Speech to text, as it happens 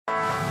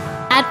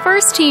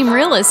First Team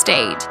Real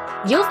Estate.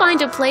 You'll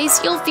find a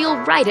place you'll feel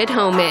right at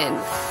home in.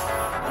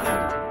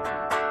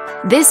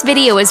 This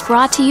video is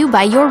brought to you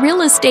by your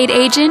real estate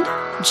agent,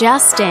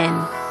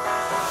 Tustin.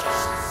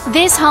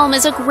 This home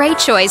is a great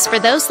choice for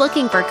those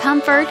looking for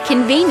comfort,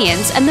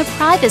 convenience, and the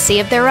privacy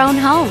of their own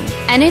home,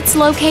 and it's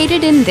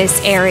located in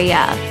this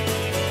area.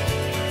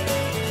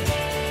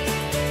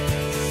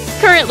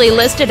 Currently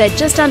listed at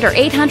just under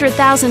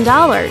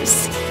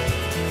 $800,000.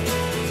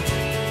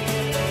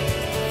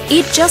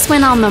 It just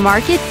went on the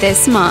market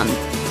this month.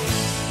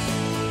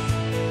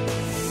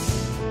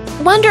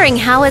 Wondering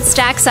how it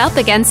stacks up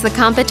against the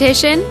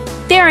competition?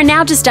 There are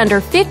now just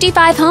under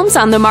 55 homes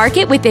on the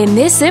market within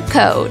this zip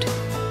code.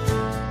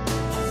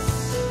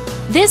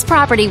 This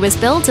property was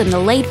built in the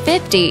late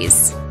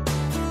 50s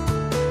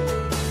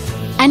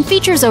and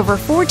features over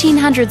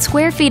 1,400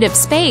 square feet of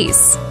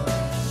space,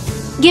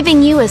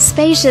 giving you a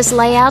spacious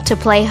layout to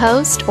play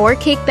host or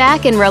kick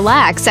back and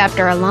relax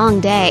after a long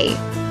day.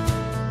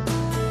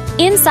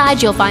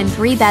 Inside, you'll find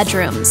 3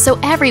 bedrooms, so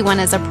everyone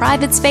has a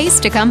private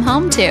space to come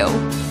home to,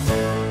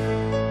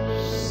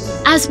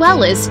 as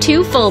well as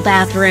 2 full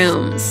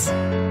bathrooms.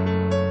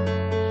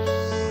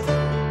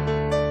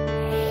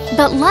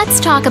 But let's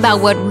talk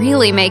about what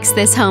really makes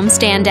this home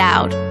stand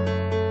out.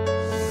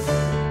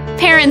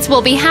 Parents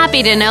will be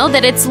happy to know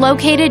that it's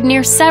located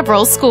near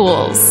several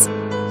schools.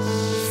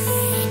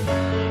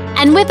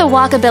 And with a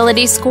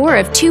walkability score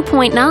of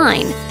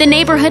 2.9, the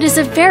neighborhood is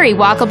a very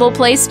walkable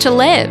place to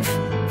live.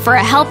 For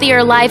a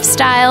healthier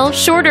lifestyle,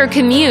 shorter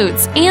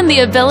commutes, and the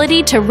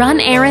ability to run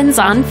errands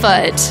on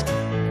foot.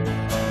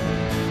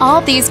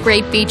 All these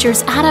great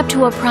features add up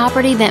to a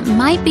property that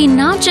might be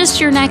not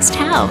just your next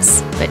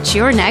house, but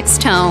your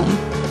next home.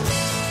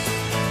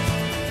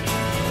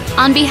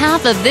 On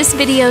behalf of this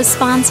video's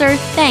sponsor,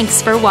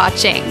 thanks for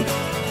watching.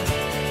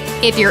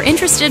 If you're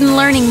interested in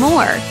learning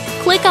more,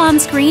 click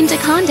on screen to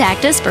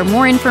contact us for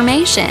more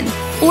information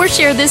or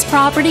share this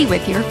property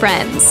with your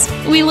friends.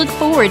 We look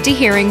forward to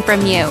hearing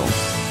from you.